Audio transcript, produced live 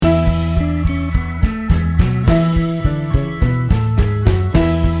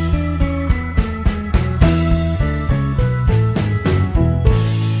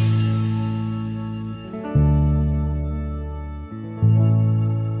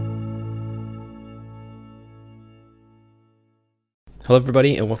Hello,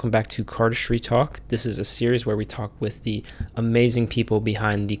 everybody, and welcome back to Cardistry Talk. This is a series where we talk with the amazing people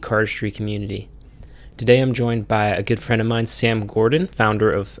behind the cardistry community. Today, I'm joined by a good friend of mine, Sam Gordon,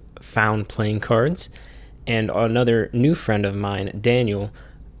 founder of Found Playing Cards, and another new friend of mine, Daniel,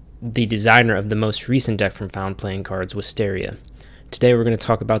 the designer of the most recent deck from Found Playing Cards, Wisteria. Today, we're going to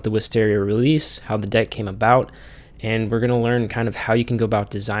talk about the Wisteria release, how the deck came about, and we're going to learn kind of how you can go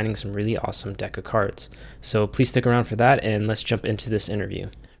about designing some really awesome deck of cards. So please stick around for that, and let's jump into this interview.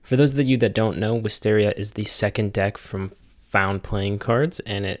 For those of you that don't know, Wisteria is the second deck from Found Playing Cards,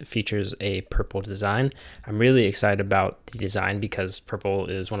 and it features a purple design. I'm really excited about the design because purple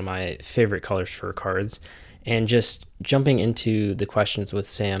is one of my favorite colors for cards. And just jumping into the questions with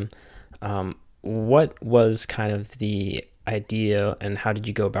Sam, what was kind of the idea and how did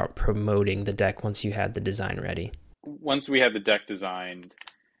you go about promoting the deck once you had the design ready? Once we had the deck designed,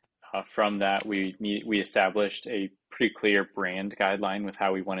 from that we established a pretty clear brand guideline with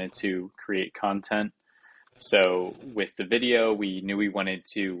how we wanted to create content. So with the video, we knew we wanted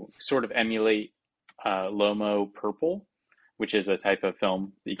to sort of emulate Lomo purple, which is a type of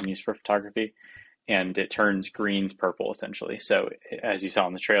film that you can use for photography, and it turns greens purple essentially. So as you saw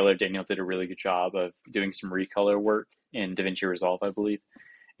in the trailer, Daniel did a really good job of doing some recolor work in DaVinci Resolve, I believe,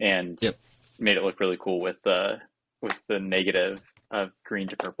 and Yep. made it look really cool with the negative of green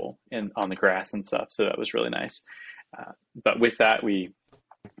to purple and on the grass and stuff. So that was really nice. But with that, we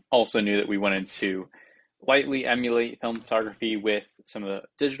also knew that we wanted to lightly emulate film photography with some of the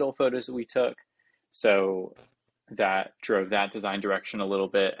digital photos that we took. So that drove that design direction a little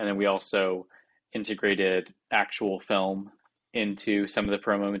bit. And then we also integrated actual film into some of the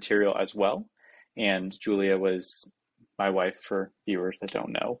promo material as well. And Julia was my wife, for viewers that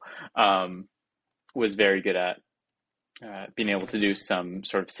don't know, was very good at being able to do some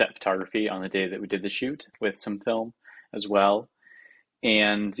sort of set photography on the day that we did the shoot with some film as well.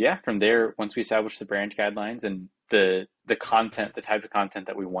 And yeah, from there, once we established the brand guidelines and the content, the type of content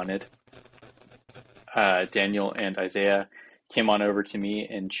that we wanted, Daniel and Isaiah came on over to me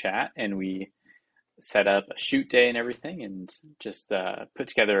in chat, and we set up a shoot day and everything, and just put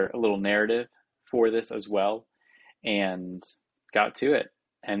together a little narrative for this as well, and got to it.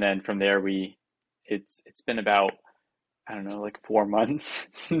 And then from there, it's been about, I don't know, like 4 months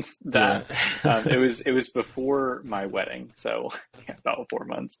since Yeah. that. It was before my wedding, so yeah, about 4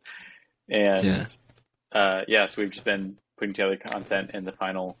 months. Yeah. And yeah, so we've just been putting together content and the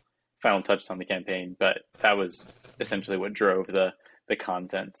final touches on the campaign. But that was essentially what drove the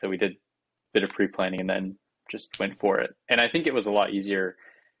content. So we did a bit of pre-planning and then just went for it. And I think it was a lot easier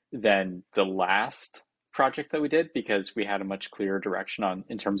than the last project that we did because we had a much clearer direction on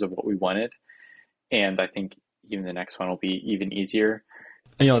in terms of what we wanted. And I think even the next one will be even easier.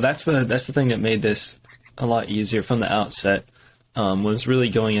 That's the thing that made this a lot easier from the outset. Was really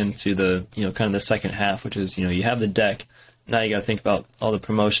going into the kind of the second half, which is you have the deck. Now you got to think about all the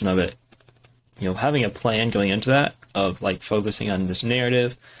promotion of it. Having a plan going into that of like focusing on this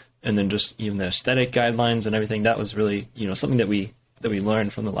narrative, and then just even the aesthetic guidelines and everything. That was really something that we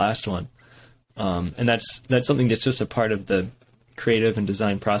learned from the last one. And that's something that's just a part of the creative and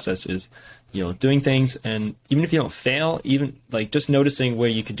design process is doing things, and even if you don't fail, even like just noticing where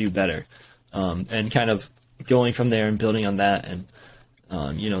you could do better, and kind of going from there and building on that, and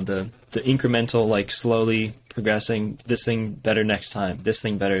the incremental, like slowly progressing, this thing better next time, this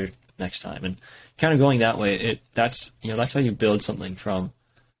thing better next time, and kind of going that way. That's how you build something from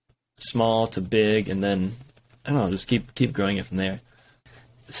small to big, and then I don't know, just keep growing it from there.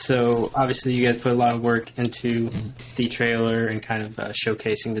 So obviously you guys put a lot of work into the trailer and kind of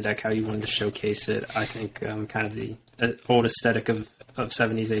showcasing the deck how you wanted to showcase it. I think kind of the old aesthetic of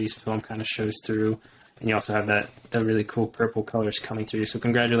 70s, 80s film kind of shows through. And you also have the really cool purple colors coming through. So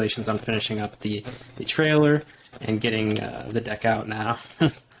congratulations on finishing up the trailer and getting the deck out now.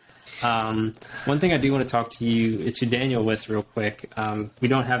 One thing I do want to talk to Daniel with real quick. We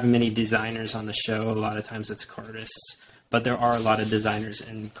don't have many designers on the show. A lot of times it's cardists. But there are a lot of designers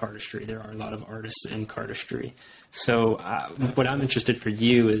in cardistry. There are a lot of artists in cardistry. So what I'm interested for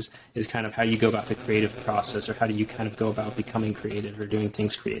you is kind of how you go about the creative process, or how do you kind of go about becoming creative or doing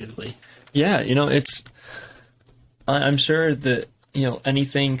things creatively? Yeah, I'm sure that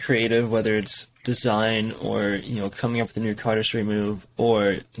anything creative, whether it's design or coming up with a new cardistry move,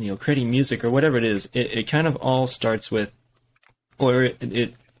 or creating music or whatever it is, it kind of all starts with, or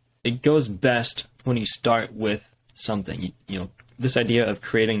it goes best when you start with something. This idea of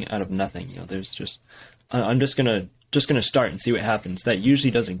creating out of nothing. There's just I'm just gonna start and see what happens. That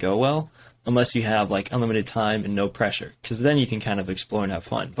usually doesn't go well unless you have like unlimited time and no pressure, because then you can kind of explore and have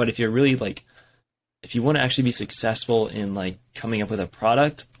fun. But if you're really like if you want to actually be successful in like coming up with a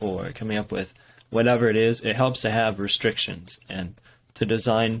product or coming up with whatever it is, it helps to have restrictions and to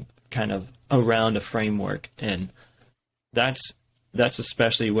design kind of around a framework. And that's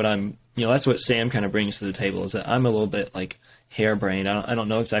especially what that's what Sam kind of brings to the table, is that I'm a little bit like harebrained. I don't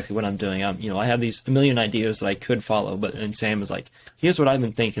know exactly what I'm doing. I have these a million ideas that I could follow, but then Sam is like, here's what I've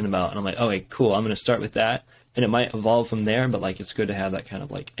been thinking about. And I'm like, okay, cool. I'm going to start with that. And it might evolve from there, but like, it's good to have that kind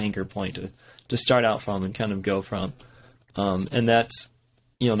of like anchor point to start out from and kind of go from. And that's,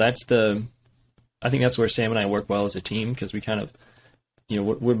 I think that's where Sam and I work well as a team, because we kind of,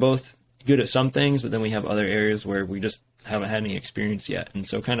 we're both good at some things, but then we have other areas where we just haven't had any experience yet. And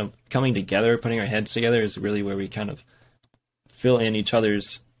so kind of coming together, putting our heads together is really where we kind of fill in each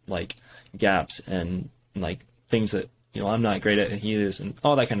other's like gaps and like things that, I'm not great at and he is, and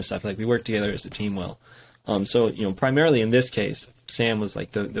all that kind of stuff. Like we work together as a team well. So primarily in this case, Sam was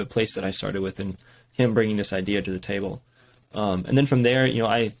like the place that I started with, and him bringing this idea to the table. And then from there,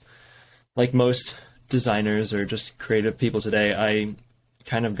 I, like most designers or just creative people today, I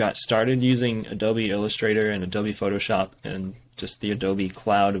kind of got started using Adobe Illustrator and Adobe Photoshop and just the Adobe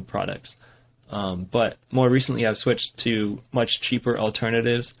cloud of products. But more recently, I've switched to much cheaper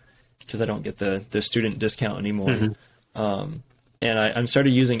alternatives because I don't get the student discount anymore. Mm-hmm. And I'm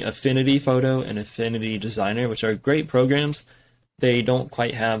started using Affinity Photo and Affinity Designer, which are great programs. They don't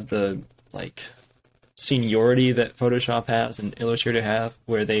quite have the like seniority that Photoshop has and Illustrator have,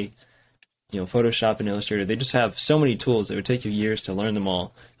 where they, Photoshop and Illustrator, they just have so many tools that would take you years to learn them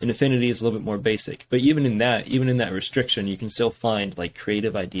all. And Affinity is a little bit more basic. But even in that restriction, you can still find like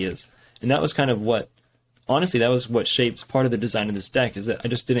creative ideas. And that was kind of that was what shaped part of the design of this deck, is that I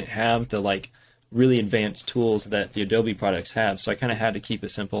just didn't have the like really advanced tools that the Adobe products have. So I kind of had to keep it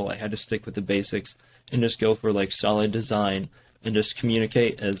simple. I had to stick with the basics and just go for like solid design and just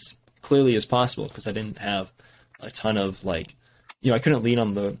communicate as clearly as possible, because I didn't have a ton of like, I couldn't lean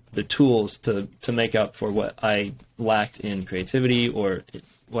on the tools to make up for what I lacked in creativity, or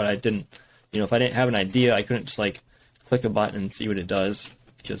what I didn't, if I didn't have an idea, I couldn't just like click a button and see what it does,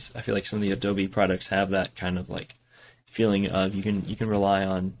 because I feel like some of the Adobe products have that kind of like feeling of you can rely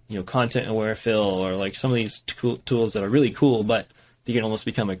on, content aware fill, or like some of these tools that are really cool, but they can almost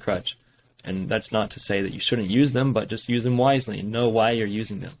become a crutch. And that's not to say that you shouldn't use them, but just use them wisely and know why you're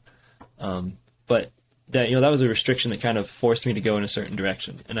using them. But that that was a restriction that kind of forced me to go in a certain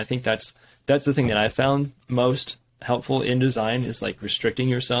direction. And I think that's the thing that I found most helpful in design, is like restricting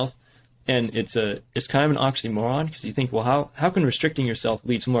yourself. And it's kind of an oxymoron, because you think, well, how can restricting yourself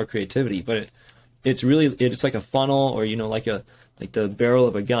lead to more creativity? But it's like a funnel, or like the barrel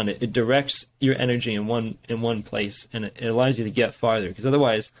of a gun. It directs your energy in one place, and it allows you to get farther. Because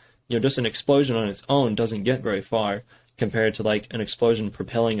otherwise, just an explosion on its own doesn't get very far compared to like an explosion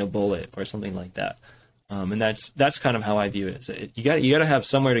propelling a bullet or something like that. And that's kind of how I view it. So you got to have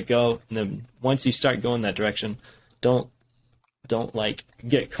somewhere to go, and then once you start going that direction, don't like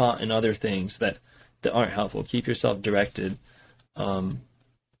get caught in other things that aren't helpful. Keep yourself directed. But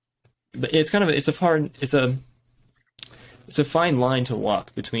it's a fine line to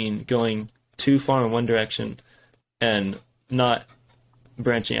walk between going too far in one direction and not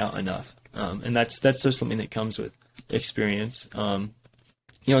branching out enough. And that's just something that comes with experience. There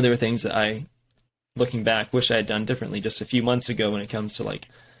were things that I, looking back, wish I had done differently just a few months ago when it comes to like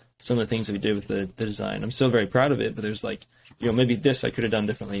some of the things that we did with the design. I'm still very proud of it, but there's like, maybe this I could have done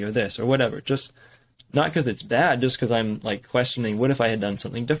differently, or this, or whatever. Just not because it's bad, just because I'm like questioning, what if I had done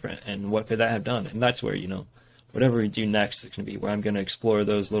something different, and what could that have done? And that's where, whatever we do next is going to be where I'm going to explore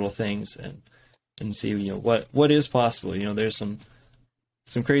those little things and see, what is possible. There's some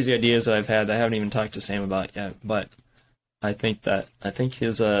crazy ideas that I've had that I haven't even talked to Sam about yet, but I think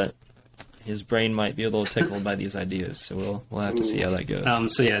his brain might be a little tickled by these ideas, so we'll have to see how that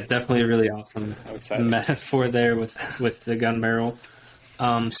goes. So yeah, definitely a really awesome metaphor there with the gun barrel.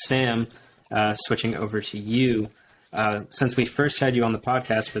 Sam, switching over to you, since we first had you on the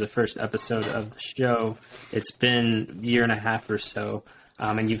podcast for the first episode of the show, it's been a year and a half or so,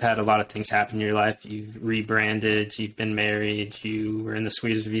 and you've had a lot of things happen in your life. You've rebranded, you've been married, you were in the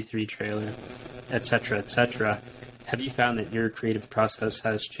Squeezers V3 trailer, etc., etc. Have you found that your creative process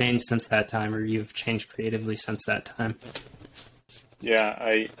has changed since that time, or you've changed creatively since that time? Yeah,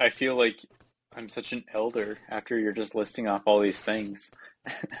 I feel like I'm such an elder after you're just listing off all these things.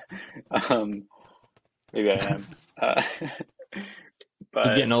 Maybe I am. But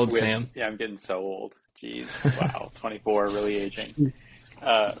you're getting old, Sam. Yeah, I'm getting so old. Jeez, wow, 24, really aging.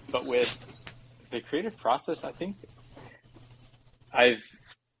 But with the creative process, I think I've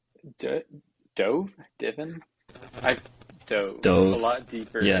dove a lot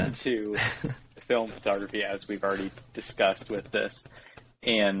deeper into film photography, as we've already discussed with this,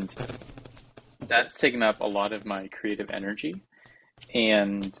 and that's taken up a lot of my creative energy.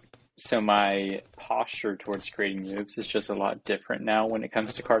 And so my posture towards creating moves is just a lot different now when it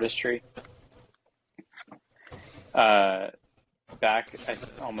comes to cardistry. Back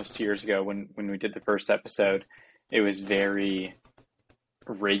almost 2 years ago when we did the first episode, it was very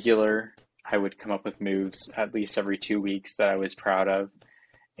regular. I would come up with moves at least every 2 weeks that I was proud of.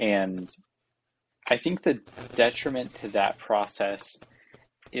 And I think the detriment to that process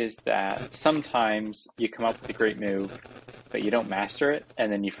is that sometimes you come up with a great move, but you don't master it,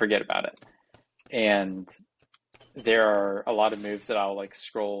 and then you forget about it. And there are a lot of moves that I'll like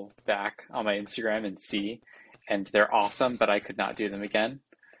scroll back on my Instagram and see, and they're awesome, but I could not do them again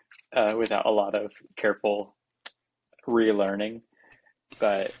without a lot of careful relearning.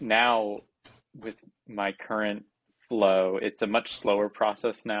 But now with my current flow, it's a much slower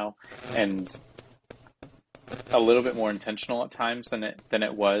process now, and a little bit more intentional at times than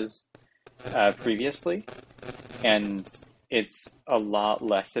it was previously. And it's a lot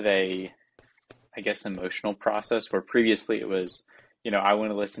less of a, I guess, emotional process, where previously it was, I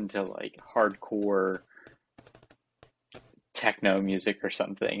want to listen to like hardcore techno music or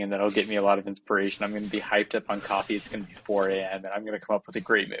something, and that'll get me a lot of inspiration. I'm going to be hyped up on coffee. It's going to be 4 a.m. and I'm going to come up with a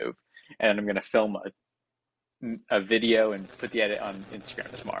great move, and I'm going to film a video and put the edit on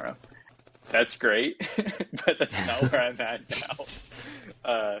Instagram tomorrow. That's great, but that's not where I'm at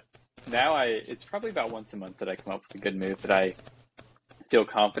now. Now it's probably about once a month that I come up with a good move that I feel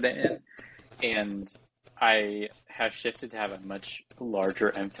confident in, and I have shifted to have a much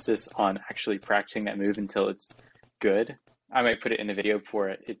larger emphasis on actually practicing that move until it's good. I might put it in a video before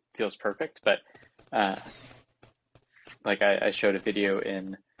it feels perfect, but like I showed a video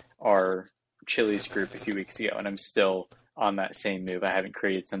in our Chili's group a few weeks ago, and I'm still on that same move. I haven't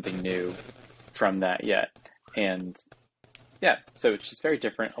created something new from that yet. And yeah, so it's just very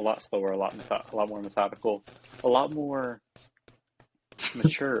different, a lot slower, a lot more methodical, a lot more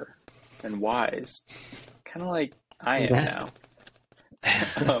mature and wise, kind of like I am now.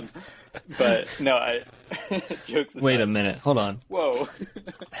 But no, jokes aside. Wait a minute, hold on. Whoa.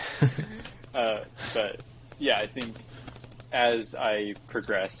 But yeah, I think as I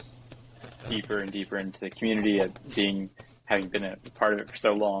progress deeper and deeper into the community, having been a part of it for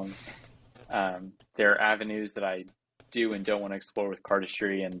so long, there are avenues that I do and don't want to explore with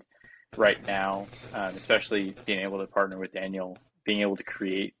cardistry. And right now, especially being able to partner with Daniel, being able to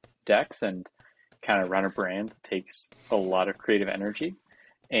create decks and kind of run a brand takes a lot of creative energy,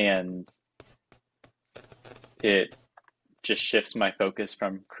 and it just shifts my focus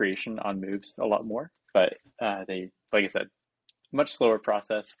from creation on moves a lot more. But they, like I said, much slower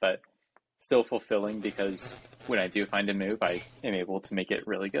process, but still fulfilling, because when I do find a move, I am able to make it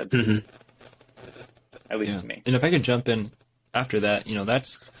really good. Mm-hmm. At least to me. And if I could jump in after that,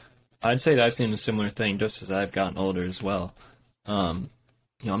 I'd say that I've seen a similar thing just as I've gotten older as well. I'm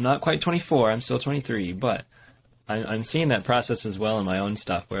not quite 24, I'm still 23, but I'm seeing that process as well in my own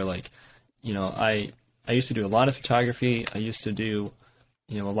stuff, where I used to do a lot of photography. I used to do,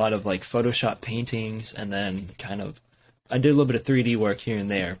 a lot of like Photoshop paintings, and then I did a little bit of 3D work here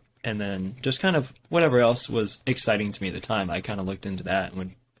and there, and then just kind of whatever else was exciting to me at the time, I kind of looked into that and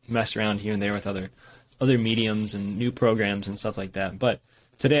would mess around here and there with other mediums and new programs and stuff like that. But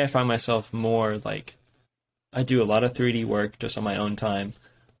today I find myself more like, I do a lot of 3D work just on my own time.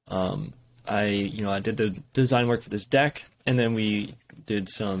 I did the design work for this deck, and then we did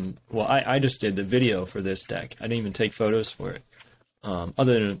I just did the video for this deck. I didn't even take photos for it,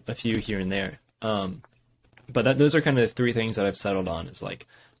 other than a few here and there. But those are kind of the three things that I've settled on. Is like,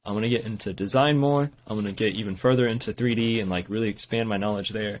 I'm going to get into design more. I'm going to get even further into 3D and like really expand my knowledge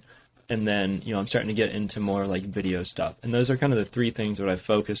there. And then, I'm starting to get into more like video stuff. And those are kind of the three things that I've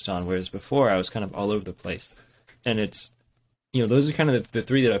focused on, whereas before I was kind of all over the place. And it's, those are kind of the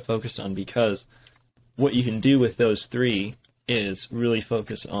three that I've focused on, because what you can do with those three is really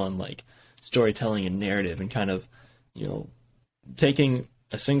focus on like storytelling and narrative, and kind of, taking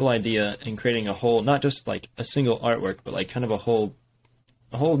a single idea and creating a whole, not just like a single artwork, but like kind of a whole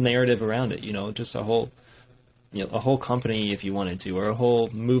narrative around it, just a whole company if you wanted to, or a whole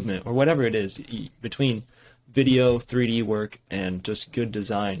movement, or whatever it is. Between video, 3D work, and just good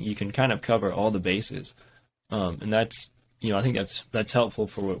design, you can kind of cover all the bases. And that's, I think that's helpful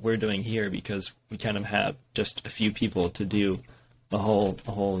for what we're doing here, because we kind of have just a few people to do a whole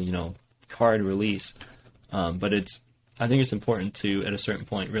card release. But I think it's important to, at a certain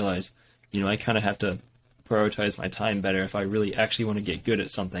point, realize, I kind of have to prioritize my time better if I really actually want to get good at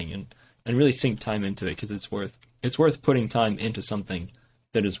something, and really sink time into it, because it's worth putting time into something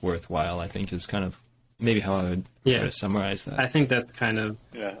that is worthwhile, I think, is kind of maybe how I would try to summarize that. I think that's kind of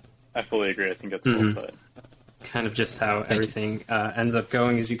I fully agree. I think that's well put. Kind of just how everything ends up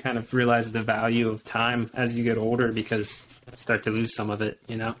going, is you kind of realize the value of time as you get older, because you start to lose some of it,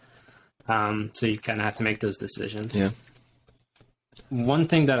 so you kind of have to make those decisions. Yeah. One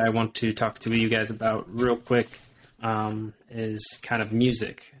thing that I want to talk to you guys about real quick is kind of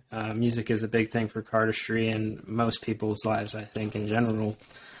music. Music is a big thing for cardistry and most people's lives, I think, in general.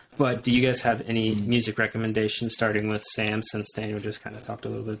 But do you guys have any music recommendations, starting with Sam, since Daniel just kind of talked a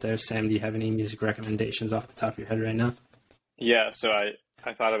little bit there? Sam, do you have any music recommendations off the top of your head right now? Yeah, so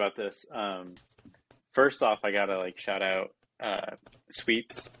I thought about this. First off, I gotta shout out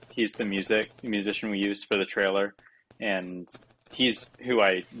Sweeps. He's the musician we used for the trailer, and he's who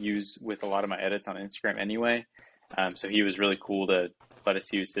I use with a lot of my edits on Instagram anyway. So he was really cool to let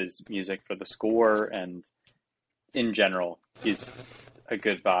us use his music for the score, and in general, he's a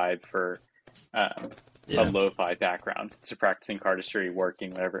good vibe for a lo-fi background to practicing cardistry,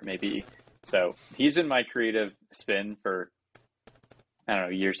 working, whatever it may be. So he's been my creative spin for, I don't know,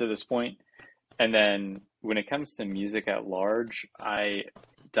 years at this point. And then when it comes to music at large, I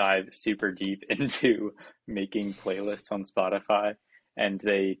dive super deep into making playlists on Spotify, and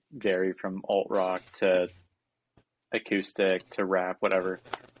they vary from alt rock to acoustic to rap, whatever.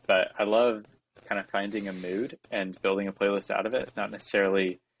 But I love kind of finding a mood and building a playlist out of it, not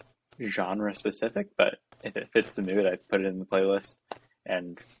necessarily genre specific, but if it fits the mood, I put it in the playlist.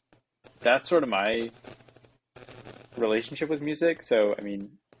 And that's sort of my relationship with music. So, I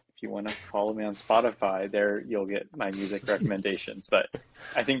mean, if you want to follow me on Spotify, there you'll get my music recommendations. But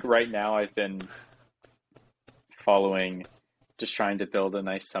I think right now I've been following, just trying to build a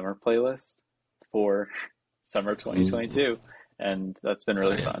nice summer playlist for summer 2022. And that's been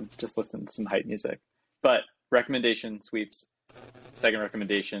really fun. Just listen to some hype music. But recommendation, Sweeps. Second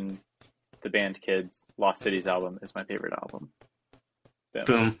recommendation, the band Kids. Lost Cities album is my favorite album.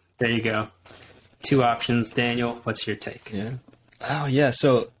 Boom. There you go. Two options. Daniel, what's your take? Yeah. Oh, yeah.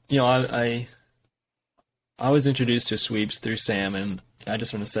 So, I was introduced to Sweeps through Sam, and I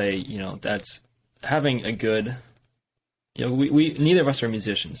just want to say, that's having a good... we neither of us are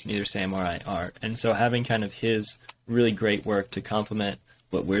musicians, neither Sam or I are. And so having kind of his really great work to complement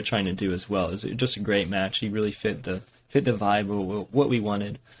what we're trying to do as well is just a great match. He really fit the vibe of what we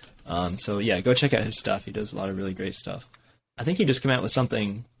wanted. So yeah, go check out his stuff. He does a lot of really great stuff. I think he just came out with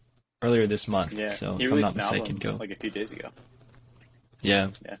something earlier this month. Yeah, so he if I'm not released an mistaken, album like a few days ago. Yeah.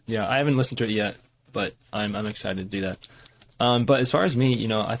 I haven't listened to it yet, but I'm excited to do that. But as far as me,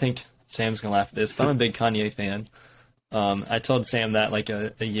 I think Sam's gonna laugh at this, but I'm a big Kanye fan. I told Sam that like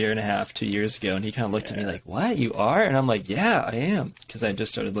a year and a half, 2 years ago, and he kind of looked at me like, "What, you are?" And I'm like, "Yeah, I am," because I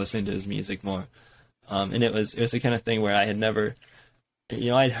just started listening to his music more. And it was the kind of thing where I had never,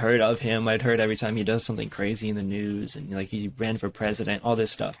 I'd heard of him. I'd heard every time he does something crazy in the news, and like he ran for president, all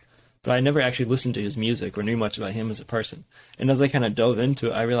this stuff. But I never actually listened to his music or knew much about him as a person. And as I kind of dove into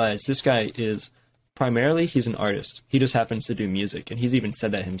it, I realized this guy is primarily, he's an artist. He just happens to do music, and he's even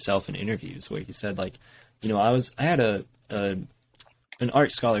said that himself in interviews where he said like, I had an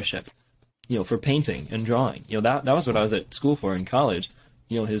art scholarship, for painting and drawing. That was what I was at school for in college.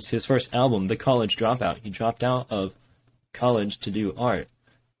 His first album, The College Dropout, he dropped out of college to do art,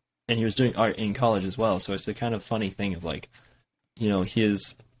 and he was doing art in college as well. So it's the kind of funny thing of like,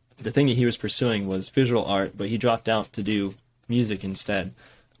 the thing that he was pursuing was visual art, but he dropped out to do music instead.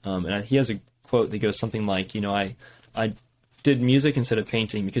 And he has a quote that goes something like, I did music instead of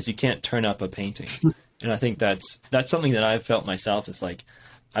painting because you can't turn up a painting. And I think that's something that I've felt myself is like,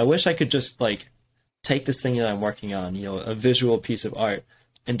 I wish I could just like take this thing that I'm working on, a visual piece of art,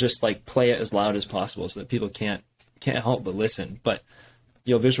 and just like play it as loud as possible so that people can't help but listen. But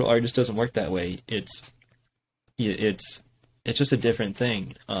visual art just doesn't work that way. It's just a different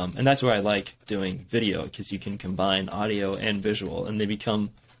thing, and that's why I like doing video, because you can combine audio and visual, and they become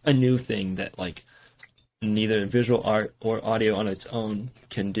a new thing that like neither visual art or audio on its own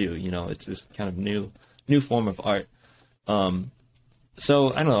can do. It's this kind of new form of art.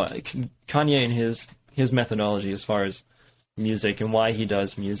 So I don't know, Kanye and his methodology as far as music and why he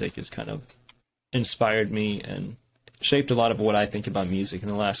does music is kind of inspired me and shaped a lot of what I think about music in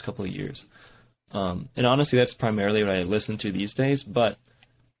the last couple of years. And honestly, that's primarily what I listen to these days, but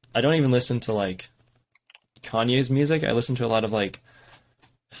I don't even listen to like Kanye's music. I listen to a lot of like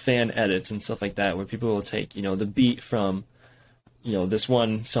fan edits and stuff like that, where people will take, the beat from, this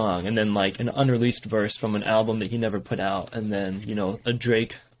one song, and then like an unreleased verse from an album that he never put out, and then, a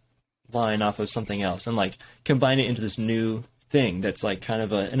Drake line off of something else, and like combine it into this new thing that's like kind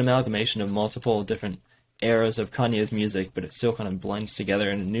of an amalgamation of multiple different eras of Kanye's music, but it still kind of blends together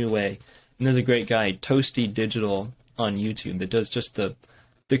in a new way. And there's a great guy, Toasty Digital, on YouTube that does just the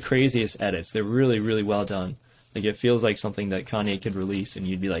craziest edits. They're really, really well done. Like, it feels like something that Kanye could release, and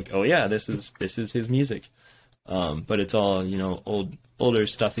you'd be like, oh yeah, this is his music. But it's all, you know, older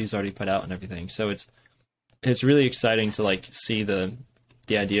stuff he's already put out and everything. So it's really exciting to like see the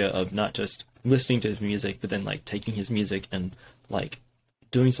idea of not just listening to his music, but then like taking his music and like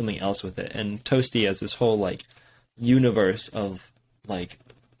doing something else with it. And Toasty has this whole like universe of like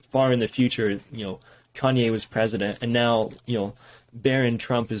far in the future, you know, Kanye was president, and now, you know, Barron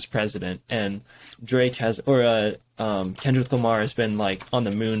Trump is president, and Drake has, or Kendrick Lamar has been like on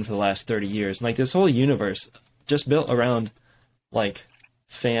the moon for the last 30 years. And like this whole universe just built around like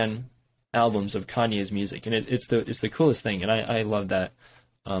fan albums of Kanye's music, and it's the coolest thing, and I love that.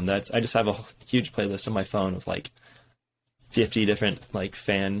 I just have a huge playlist on my phone of like 50 different like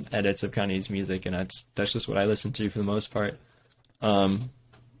fan edits of Kanye's music, and that's just what I listen to for the most part.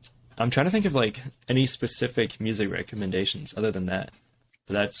 I'm trying to think of like any specific music recommendations other than that.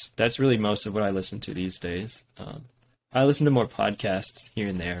 But that's really most of what I listen to these days. I listen to more podcasts here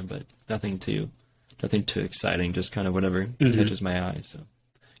and there, but nothing too exciting. Just kind of whatever catches my eye. So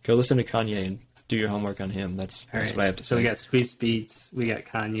go listen to Kanye and do your homework on him. That's what I have to say. So we got Sweeps Beats, we got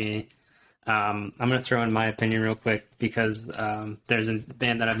Kanye. I'm going to throw in my opinion real quick because there's a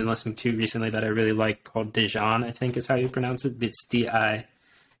band that I've been listening to recently that I really like called Dijon, I think is how you pronounce it. It's Dijon.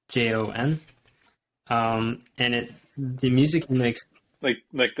 And the music makes like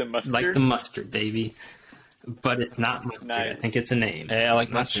the mustard, like the mustard, baby, but it's not mustard. Nice. I think it's a name. Hey, I like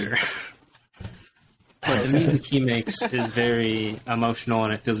mustard. But the music he makes is very emotional,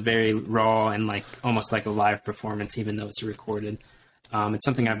 and it feels very raw and like almost like a live performance, even though it's recorded. It's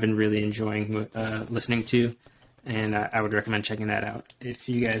something I've been really enjoying listening to, and I would recommend checking that out if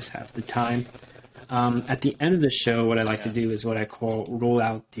you guys have the time. At the end of the show, what I like to do is what I call roll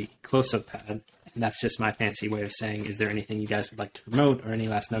out the close-up pad. And that's just my fancy way of saying, is there anything you guys would like to promote or any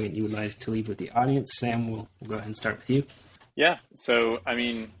last nugget you would like to leave with the audience? Sam, we'll go ahead and start with you. Yeah. So, I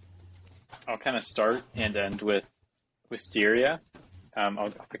mean, I'll kind of start and end with Wisteria.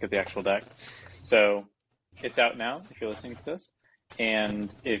 I'll pick up the actual deck. So it's out now if you're listening to this.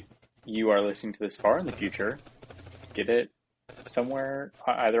 And if you are listening to this far in the future, get it somewhere,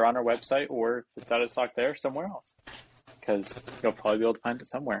 either on our website or if it's out of stock there, somewhere else, because you'll probably be able to find it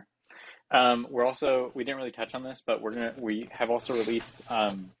somewhere. We didn't really touch on this, but we have also released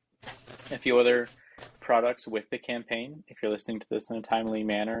a few other products with the campaign, if you're listening to this in a timely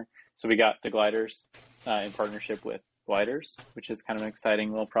manner. So we got the gliders in partnership with Gliders, which is kind of an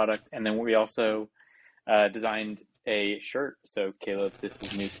exciting little product. And then we also designed a shirt. So Caleb, this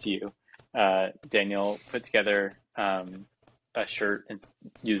is news to you. Daniel put together a shirt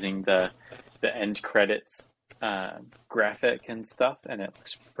using the end credits graphic and stuff, and it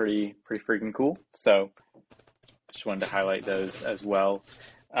looks pretty freaking cool. So just wanted to highlight those as well.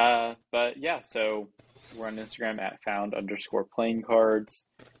 But yeah, so we're on Instagram at @found_playing cards.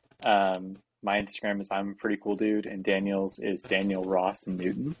 My Instagram is I'm a pretty cool dude, and Daniel's is Daniel Ross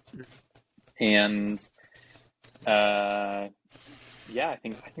Newton. And yeah, I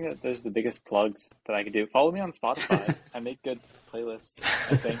think that those are the biggest plugs that I could do. Follow me on Spotify. I make good playlists,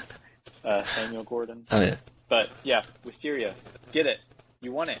 I think. Samuel Gordon. Oh yeah. But yeah, Wisteria, get it.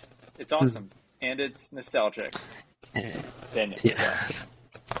 You want it. It's awesome. And it's nostalgic. Daniel. Yeah.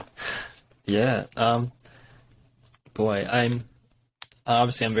 Yeah. Boy, I'm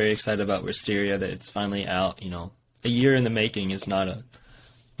very excited about Wisteria, that it's finally out. You know, a year in the making is not an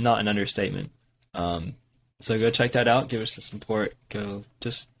understatement. So go check that out. Give us the support. Go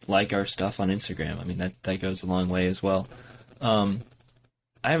just like our stuff on Instagram. I mean, that goes a long way as well.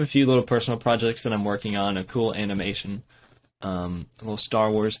 I have a few little personal projects that I'm working on. A cool animation, a little Star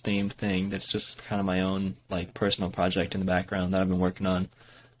Wars themed thing that's just kind of my own like personal project in the background that I've been working on.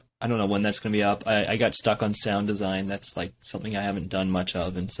 I don't know when that's going to be up. I got stuck on sound design. That's like something I haven't done much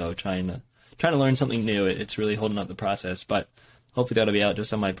of, and so trying to learn something new. It's really holding up the process, but hopefully that'll be out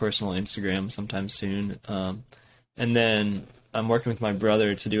just on my personal Instagram sometime soon. And then I'm working with my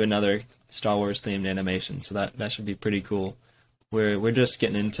brother to do another Star Wars themed animation, so that should be pretty cool. We're just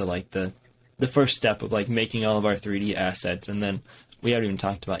getting into like the first step of like making all of our 3D assets, and then we haven't even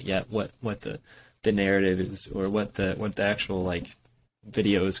talked about yet what the narrative is or what the actual like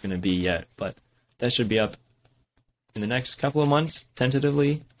video is going to be yet. But that should be up in the next couple of months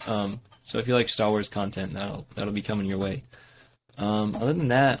tentatively. So if you like Star Wars content, that'll be coming your way. Other than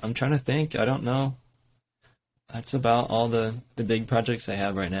that, I'm trying to think. I don't know. That's about all the big projects I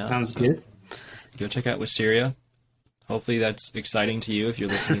have right now. Sounds good. Go check out Wisteria. Hopefully that's exciting to you if you're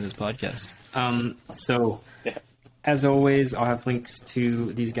listening to this podcast. So Yeah. as always, I'll have links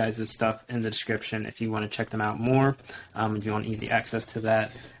to these guys' stuff in the description if you want to check them out more. If you want easy access to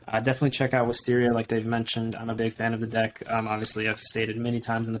that, definitely check out Wisteria, like they've mentioned. I'm a big fan of the deck. Obviously, I've stated many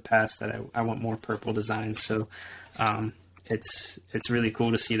times in the past that I want more purple designs, so it's really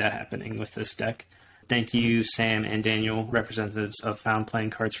cool to see that happening with this deck. Thank you, Sam and Daniel, representatives of Found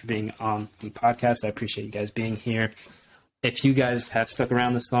Playing Cards, for being on the podcast. I appreciate you guys being here. If you guys have stuck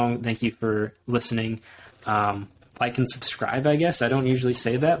around this long, thank you for listening. Like and subscribe, I guess. I don't usually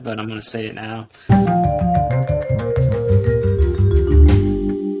say that, but I'm going to say it now.